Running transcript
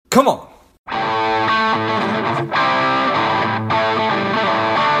Come on.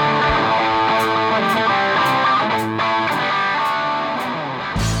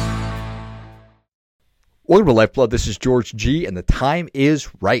 Welcome to Lifeblood. This is George G, and the time is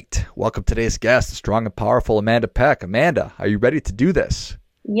right. Welcome to today's guest, the strong and powerful Amanda Peck. Amanda, are you ready to do this?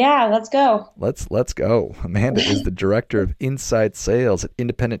 Yeah, let's go. Let's go. Amanda is the Director of Inside Sales at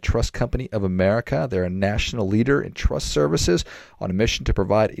Independent Trust Company of America. They're a national leader in trust services on a mission to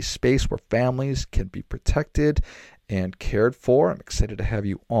provide a space where families can be protected and cared for. I'm excited to have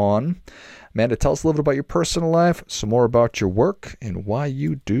you on. Amanda, tell us a little bit about your personal life, some more about your work, and why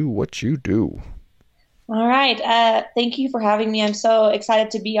you do what you do. All right. Thank you for having me. I'm so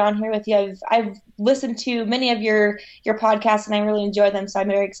excited to be on here with you. I've listened to many of your podcasts, and I really enjoy them, so I'm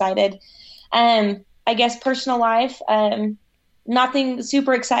very excited. I guess personal life, nothing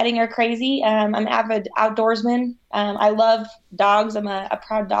super exciting or crazy. I'm an avid outdoorsman. I love dogs. I'm a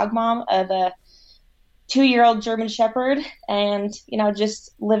proud dog mom of a 2-year-old German Shepherd, and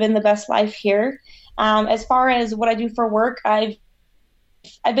just living the best life here. As far as what I do for work,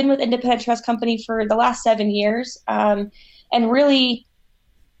 I've been with Independent Trust Company for the last 7 years. And really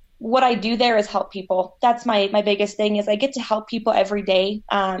what I do there is help people. That's my biggest thing is I get to help people every day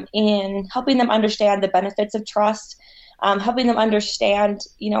in helping them understand the benefits of trust, helping them understand,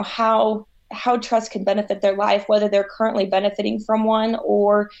 how trust can benefit their life, whether they're currently benefiting from one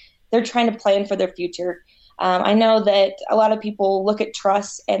or they're trying to plan for their future. I know that a lot of people look at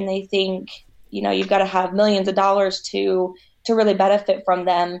trust and they think, you've got to have millions of dollars to really benefit from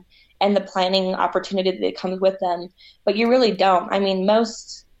them and the planning opportunity that comes with them. But you really don't. I mean,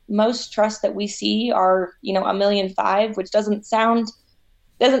 most trusts that we see are, $1.5 million, which doesn't sound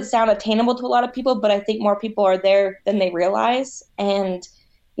attainable to a lot of people, but I think more people are there than they realize. And,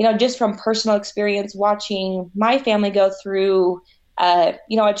 just from personal experience, watching my family go through, a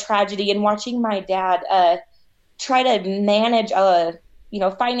tragedy and watching my dad try to manage,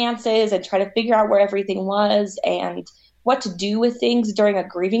 finances and try to figure out where everything was and what to do with things during a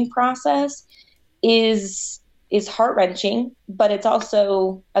grieving process is heart-wrenching, but it's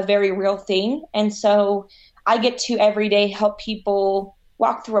also a very real thing. And so I get to every day help people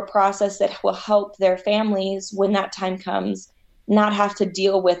walk through a process that will help their families when that time comes, not have to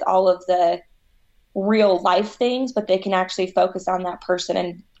deal with all of the real life things, but they can actually focus on that person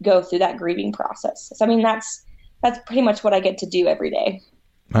and go through that grieving process. So, that's pretty much what I get to do every day.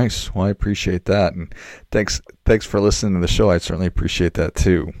 Nice. Well, I appreciate that. And thanks for listening to the show. I certainly appreciate that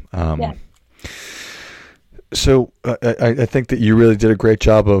too. Yeah. So I think that you really did a great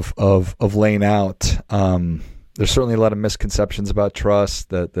job of laying out. There's certainly a lot of misconceptions about trust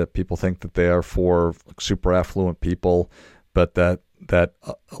that people think that they are for super affluent people, but that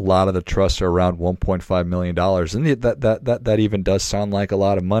a lot of the trusts are around $1.5 million. And that even does sound like a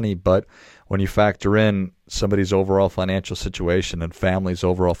lot of money, but when you factor in somebody's overall financial situation and family's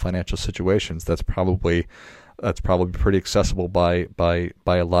overall financial situations, that's probably pretty accessible by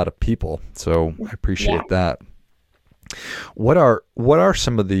a lot of people. So I appreciate that. What are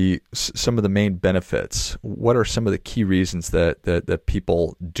some of the main benefits? What are some of the key reasons that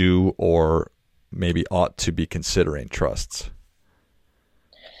people do or maybe ought to be considering trusts?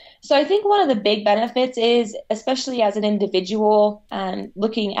 So I think one of the big benefits is, especially as an individual,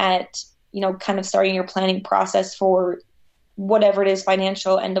 looking at kind of starting your planning process for whatever it is,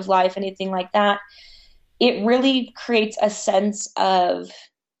 financial, end of life, anything like that, it really creates a sense of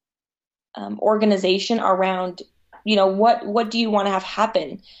organization around, what do you want to have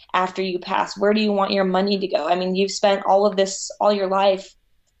happen after you pass? Where do you want your money to go? I mean, you've spent all your life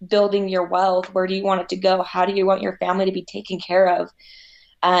building your wealth. Where do you want it to go? How do you want your family to be taken care of?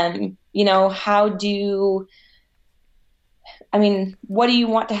 What do you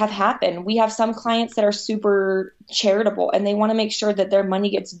want to have happen? We have some clients that are super charitable and they want to make sure that their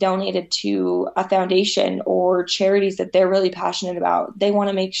money gets donated to a foundation or charities that they're really passionate about. They want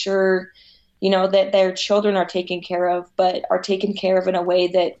to make sure, that their children are taken care of, but are taken care of in a way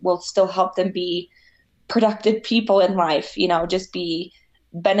that will still help them be productive people in life, just be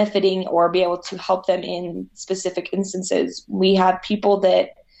benefiting or be able to help them in specific instances. We have people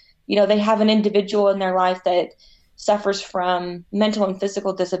that, they have an individual in their life that suffers from mental and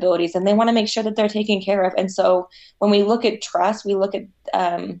physical disabilities, and they want to make sure that they're taken care of. And so when we look at trust, we look at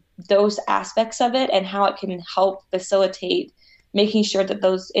those aspects of it and how it can help facilitate making sure that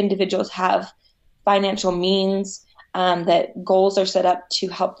those individuals have financial means, that goals are set up to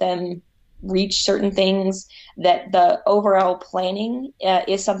help them reach certain things, that the overall planning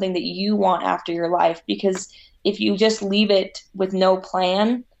is something that you want after your life. Because if you just leave it with no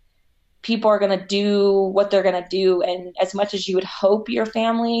plan, people are going to do what they're going to do. And as much as you would hope your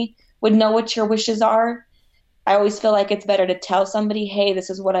family would know what your wishes are, I always feel like it's better to tell somebody, hey,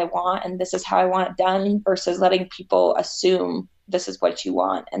 this is what I want and this is how I want it done, versus letting people assume this is what you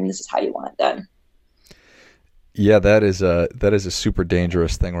want and this is how you want it done. Yeah, that is a super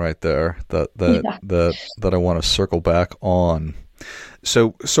dangerous thing right there that I want to circle back on.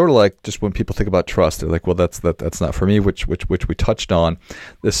 So sort of like just when people think about trust, they're like, well, that's not for me, which we touched on.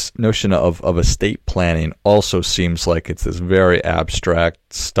 This notion of estate planning also seems like it's this very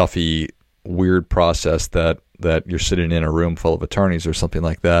abstract, stuffy, weird process that you're sitting in a room full of attorneys or something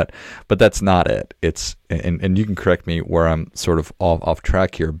like that. But that's not it. It's and you can correct me where I'm sort of off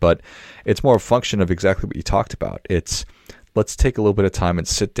track here, but it's more a function of exactly what you talked about. It's let's take a little bit of time and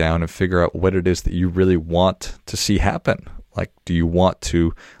sit down and figure out what it is that you really want to see happen. Like, do you want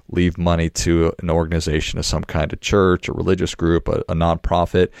to leave money to an organization of some kind, of church, a religious group, a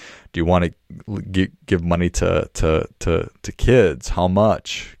nonprofit? Do you want to give money to kids? How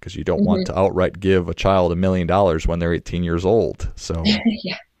much? Because you don't want to outright give a child $1 million when they're 18 years old. So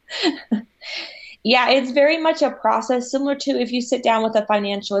yeah. Yeah, it's very much a process similar to if you sit down with a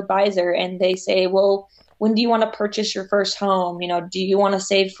financial advisor and they say, well, when do you want to purchase your first home? Do you want to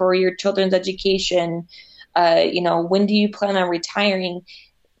save for your children's education? When do you plan on retiring?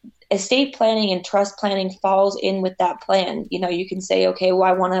 Estate planning and trust planning falls in with that plan. You can say, okay, well,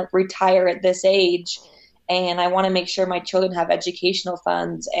 I want to retire at this age and I want to make sure my children have educational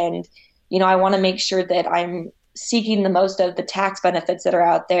funds. And, I want to make sure that I'm seeking the most of the tax benefits that are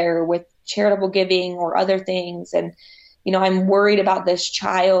out there with charitable giving or other things. And, I'm worried about this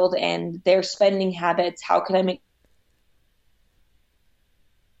child and their spending habits. How can I make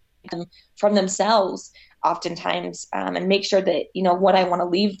them from themselves oftentimes, and make sure that, what I want to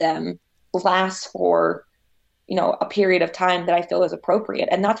leave them lasts for, a period of time that I feel is appropriate.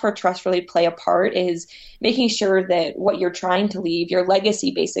 And that's where trust really play a part, is making sure that what you're trying to leave, your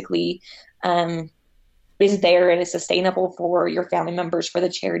legacy basically, is there and is sustainable for your family members, for the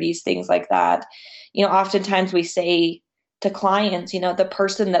charities, things like that. Oftentimes we say to clients, the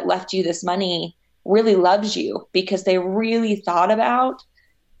person that left you this money really loves you because they really thought about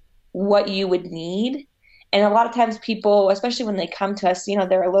what you would need. And a lot of times people, especially when they come to us,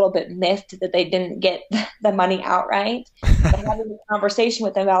 they're a little bit miffed that they didn't get the money outright. But having a conversation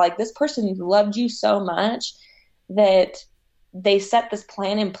with them about, like, this person loved you so much that they set this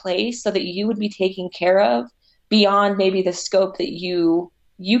plan in place so that you would be taken care of beyond maybe the scope that you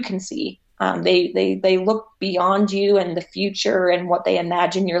can see. They look beyond you and the future and what they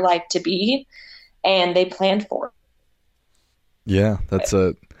imagine your life to be, and they planned for it. Yeah,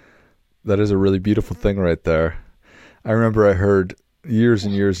 that is a really beautiful thing right there. I remember I heard years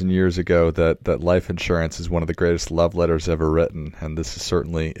and years and years ago that life insurance is one of the greatest love letters ever written, and this is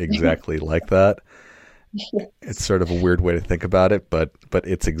certainly exactly like that. Yes. It's sort of a weird way to think about it, but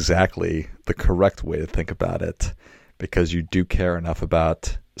it's exactly the correct way to think about it, because you do care enough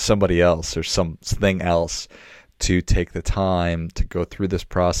about somebody else or something else to take the time to go through this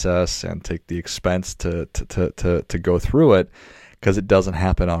process and take the expense to go through it, because it doesn't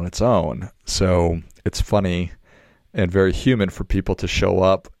happen on its own. So it's funny and very human for people to show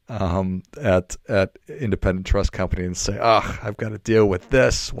up at independent trust company and say, I've got to deal with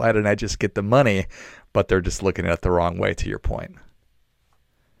this. Why didn't I just get the money? But they're just looking at it the wrong way, to your point.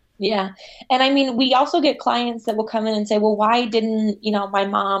 Yeah. And I mean, we also get clients that will come in and say, well, why didn't, my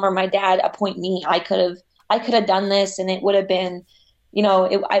mom or my dad appoint me? I could have done this and it would have been,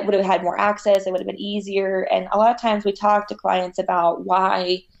 I would have had more access. It would have been easier. And a lot of times we talk to clients about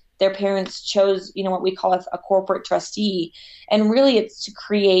why their parents chose, what we call a corporate trustee. And really it's to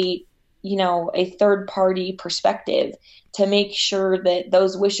create, a third party perspective to make sure that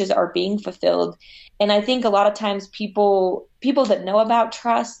those wishes are being fulfilled. And I think a lot of times people that know about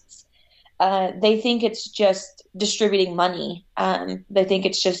trusts, they think it's just distributing money. They think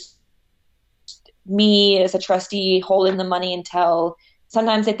it's just me as a trustee holding the money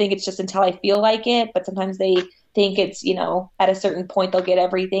sometimes they think it's just until I feel like it, but sometimes they think it's, at a certain point they'll get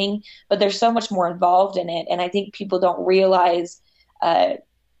everything, but there's so much more involved in it. And I think people don't realize,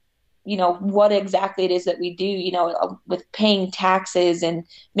 what exactly it is that we do, with paying taxes and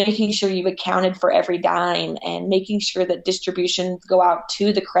making sure you've accounted for every dime and making sure that distributions go out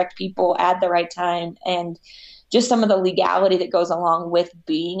to the correct people at the right time, and just some of the legality that goes along with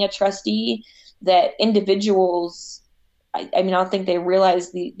being a trustee that individuals, I don't think they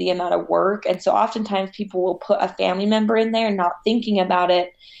realize the amount of work. And so oftentimes people will put a family member in there not thinking about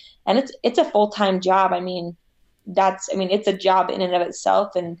it. And it's a full-time job. It's a job in and of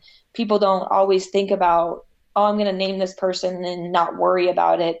itself. And people don't always think about, oh, I'm going to name this person and not worry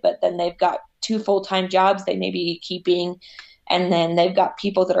about it. But then they've got two full-time jobs they may be keeping, and then they've got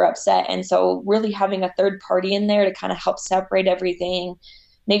people that are upset. And so really having a third party in there to kind of help separate everything,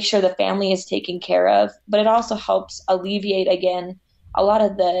 make sure the family is taken care of, but it also helps alleviate, again, a lot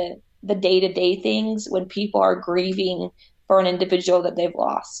of the day-to-day things when people are grieving for an individual that they've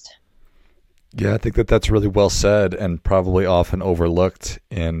lost. Yeah, I think that that's really well said, and probably often overlooked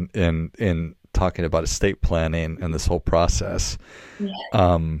in talking about estate planning and this whole process.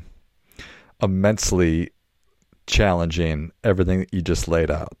 Yeah. Immensely challenging, everything that you just laid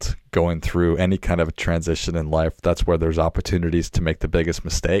out. Going through any kind of a transition in life, that's where there's opportunities to make the biggest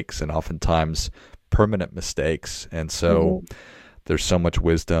mistakes, and oftentimes permanent mistakes. And so there's so much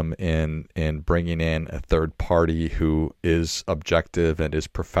wisdom in bringing in a third party who is objective and is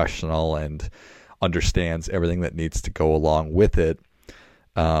professional and understands everything that needs to go along with it,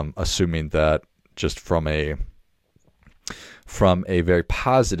 assuming that just from a very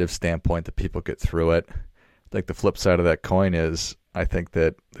positive standpoint that people get through it. Like the flip side of that coin is, I think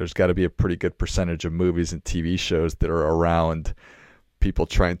that there's got to be a pretty good percentage of movies and TV shows that are around people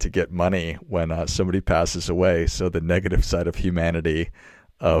trying to get money when somebody passes away. So the negative side of humanity,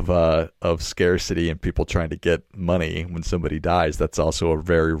 of scarcity and people trying to get money when somebody dies, that's also a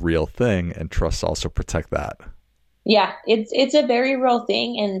very real thing, and trusts also protect that. Yeah, it's a very real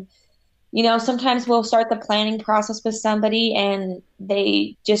thing. And sometimes we'll start the planning process with somebody and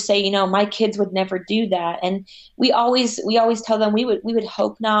they just say, my kids would never do that. And we always tell them we would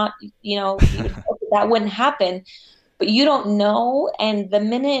hope not, we would hope that wouldn't happen, but you don't know. And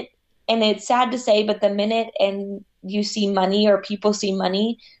and it's sad to say, but the minute and you see money or people see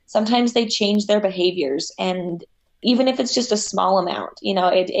money, sometimes they change their behaviors. And even if it's just a small amount,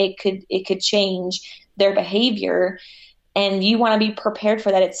 it could change their behavior. And you want to be prepared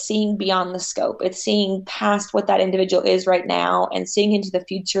for that. It's seeing beyond the scope. It's seeing past what that individual is right now and seeing into the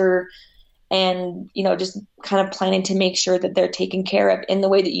future, and, just kind of planning to make sure that they're taken care of in the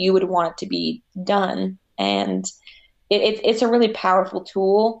way that you would want it to be done. And it's a really powerful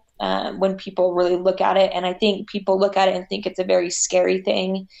tool when people really look at it. And I think people look at it and think it's a very scary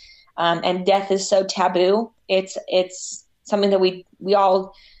thing. And death is so taboo. It's something that we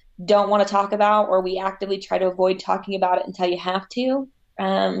all don't want to talk about, or we actively try to avoid talking about it until you have to.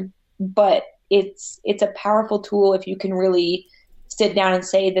 But it's a powerful tool if you can really sit down and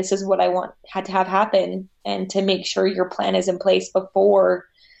say, this is what I want had to have happen, and to make sure your plan is in place before,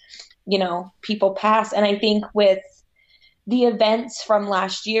 people pass. And I think with the events from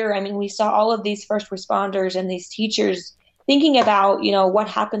last year, we saw all of these first responders and these teachers thinking about, what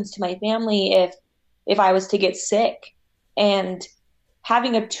happens to my family if I was to get sick, and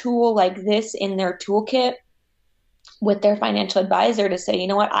having a tool like this in their toolkit with their financial advisor to say,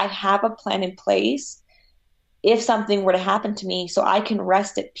 I have a plan in place if something were to happen to me, so I can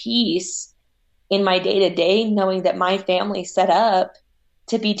rest at peace in my day-to-day, knowing that my family's set up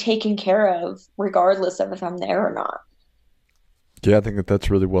to be taken care of regardless of if I'm there or not. Yeah, I think that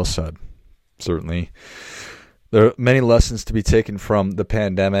that's really well said. Certainly. There are many lessons to be taken from the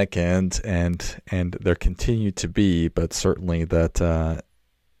pandemic, and there continue to be, but certainly that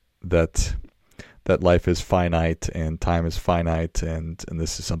life is finite and time is finite, and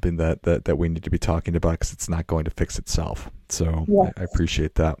this is something that we need to be talking about, because it's not going to fix itself. So yes. I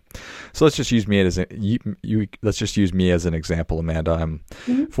appreciate that. So let's just use me as let's just use me as an example, Amanda. I'm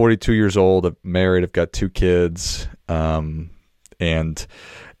 42 years old. I'm married. I've got 2 kids, and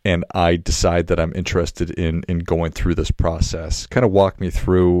I decide that I'm interested in going through this process. Kind of walk me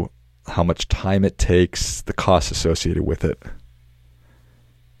through how much time it takes, the costs associated with it.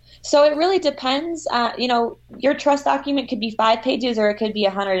 So it really depends. Your trust document could be 5 pages or it could be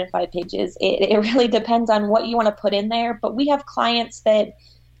 105 pages. It really depends on what you want to put in there. But we have clients that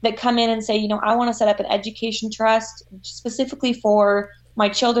come in and say, I want to set up an education trust specifically for my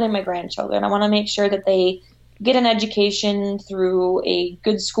children and my grandchildren. I want to make sure that they get an education through a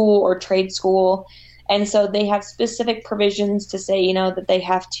good school or trade school. And so they have specific provisions to say, that they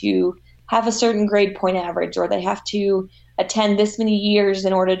have to have a certain grade point average, or they have to attend this many years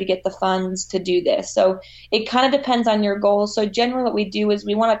in order to get the funds to do this. So it kind of depends on your goals. So generally what we do is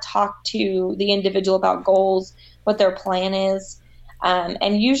we want to talk to the individual about goals, what their plan is.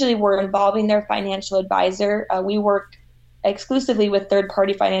 And usually we're involving their financial advisor. We work exclusively with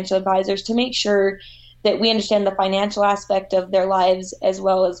third-party financial advisors to make sure that we understand the financial aspect of their lives as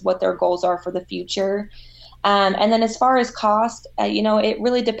well as what their goals are for the future. And then as far as cost, it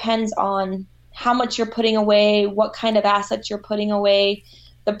really depends on how much you're putting away, what kind of assets you're putting away.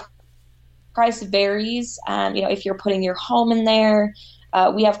 The price varies. If you're putting your home in there,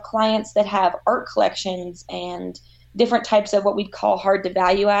 We have clients that have art collections and different types of what we'd call hard to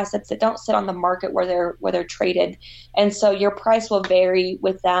value assets that don't sit on the market where they're traded. And so your price will vary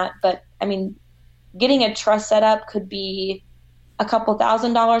with that. But I mean, getting a trust set up could be a couple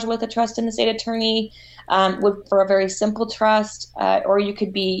 $1,000s with a trust and estate attorney for a very simple trust, or you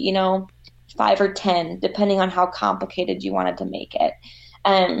could be, you know, 5 or 10, depending on how complicated you wanted to make it.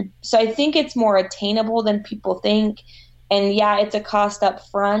 So I think it's more attainable than people think. And yeah, it's a cost up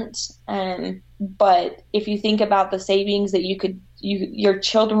front. But if you think about the savings that your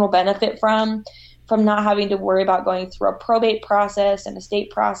children will benefit from not having to worry about going through a probate process and estate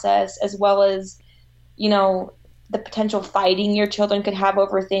process, as well as, you know, the potential fighting your children could have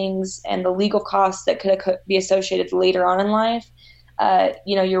over things and the legal costs that could be associated later on in life,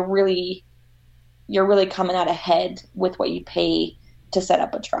 you know, you're really coming out ahead with what you pay to set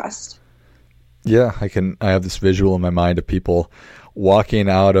up a trust. Yeah, I have this visual in my mind of people walking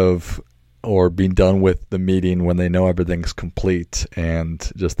out of or being done with the meeting when they know everything's complete,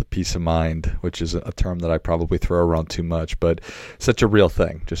 and just the peace of mind, which is a term that I probably throw around too much, but such a real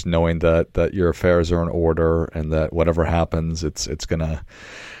thing. Just knowing that your affairs are in order and that whatever happens, it's going to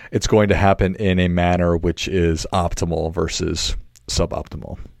happen in a manner which is optimal versus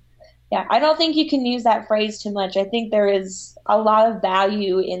suboptimal. Yeah, I don't think you can use that phrase too much. I think there is a lot of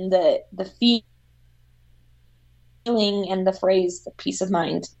value in the feeling and the phrase, the peace of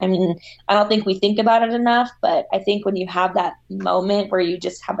mind. I mean, I don't think we think about it enough, but I think when you have that moment where you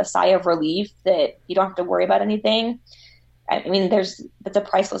just have a sigh of relief that you don't have to worry about anything, I mean, that's a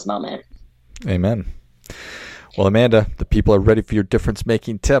priceless moment. Amen. Well, Amanda, the people are ready for your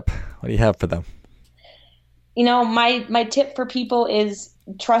difference-making tip. What do you have for them? You know, my tip for people is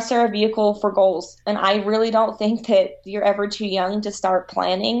trusts are a vehicle for goals. And I really don't think that you're ever too young to start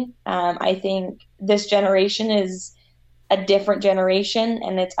planning. I think this generation is a different generation,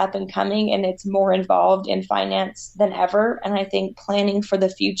 and it's up and coming, and it's more involved in finance than ever. And I think planning for the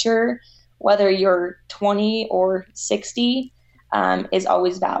future, whether you're 20 or 60, is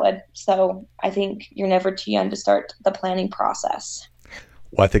always valid. So I think you're never too young to start the planning process.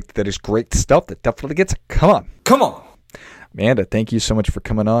 Well, I think that is great stuff. That definitely gets Come on. Amanda, thank you so much for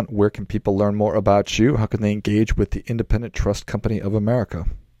coming on. Where can people learn more about you? How can they engage with the Independent Trust Company of America?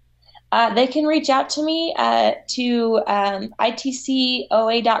 They can reach out to me to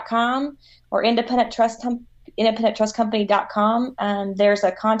itcoa.com or independenttrustcompany.com. There's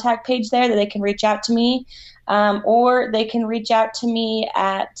a contact page there that they can reach out to me, or they can reach out to me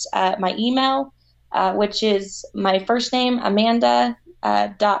at my email, which is my first name, Amanda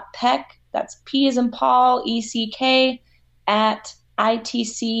 .Peck. That's P as in Paul, ECK, at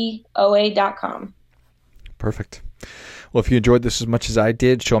itcoa.com. Perfect. Well, if you enjoyed this as much as I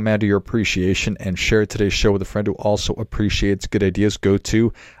did, show Amanda your appreciation and share today's show with a friend who also appreciates good ideas. Go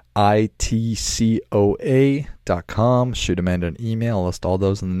to itcoa.com. Shoot Amanda an email. I'll list all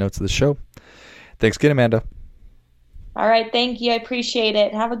those in the notes of the show. Thanks again, Amanda. All right. Thank you. I appreciate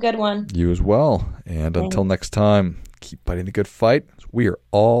it. Have a good one. You as well. And until next time, keep fighting the good fight. We are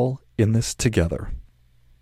all in this together.